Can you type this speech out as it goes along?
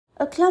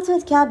A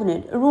cluttered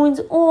cabinet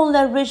ruins all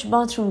that rich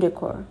bathroom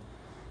decor.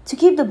 To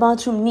keep the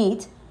bathroom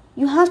neat,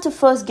 you have to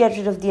first get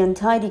rid of the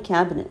untidy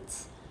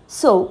cabinets.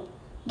 So,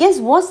 guess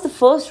what's the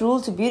first rule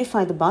to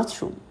beautify the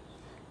bathroom?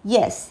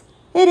 Yes,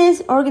 it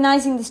is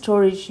organizing the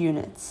storage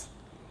units.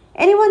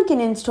 Anyone can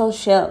install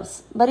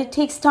shelves, but it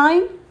takes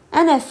time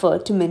and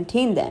effort to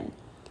maintain them.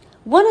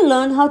 Want to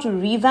learn how to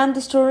revamp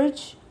the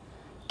storage?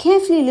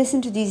 Carefully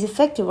listen to these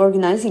effective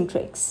organizing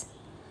tricks.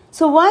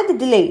 So why the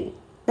delay?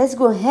 Let's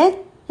go ahead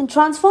and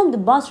transform the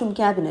bathroom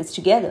cabinets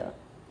together.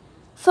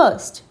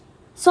 First,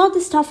 sort the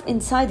stuff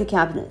inside the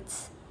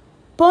cabinets.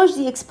 Purge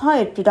the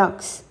expired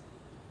products.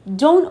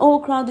 Don't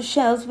overcrowd the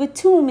shelves with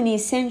too many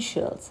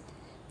essentials.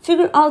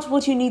 Figure out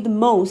what you need the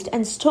most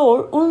and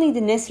store only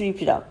the necessary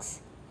products.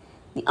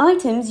 The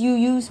items you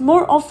use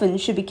more often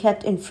should be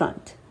kept in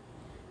front.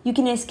 You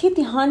can escape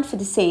the hunt for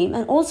the same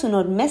and also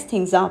not mess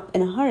things up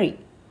in a hurry.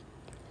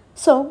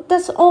 So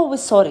that's all with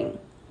sorting.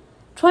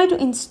 Try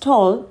to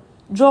install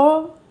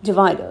drawer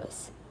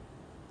dividers.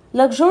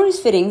 Luxurious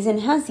fittings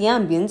enhance the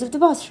ambience of the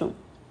bathroom.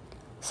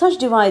 Such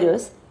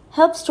dividers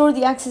help store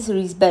the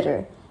accessories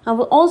better and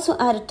will also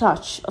add a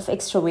touch of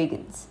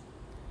extravagance.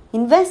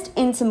 Invest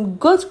in some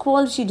good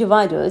quality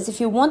dividers if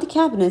you want the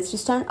cabinets to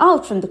stand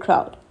out from the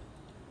crowd.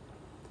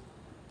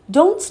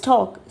 Don't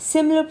stock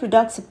similar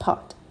products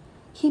apart.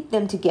 Keep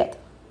them together.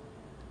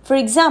 For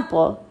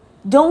example,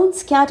 don't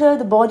scatter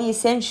the body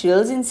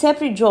essentials in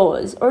separate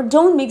drawers or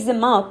don't mix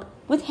them up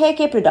with hair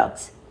care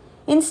products.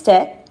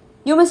 Instead,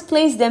 you must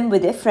place them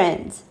with their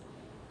friends.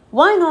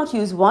 Why not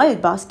use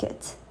wired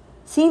baskets?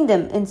 Seen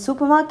them in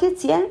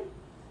supermarkets, yeah?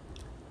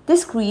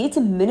 This creates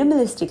a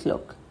minimalistic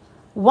look.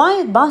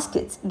 Wired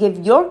baskets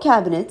give your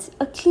cabinets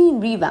a clean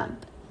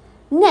revamp.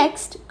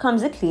 Next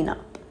comes the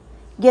cleanup.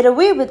 Get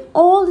away with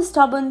all the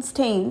stubborn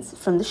stains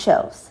from the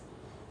shelves.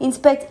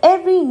 Inspect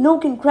every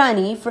nook and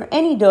cranny for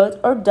any dirt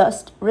or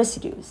dust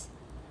residues.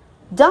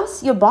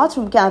 Does your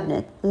bathroom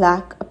cabinet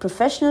lack a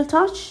professional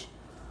touch?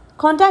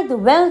 Contact the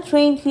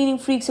well-trained cleaning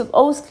freaks of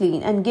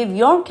Clean and give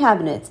your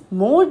cabinets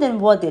more than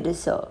what they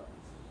deserve.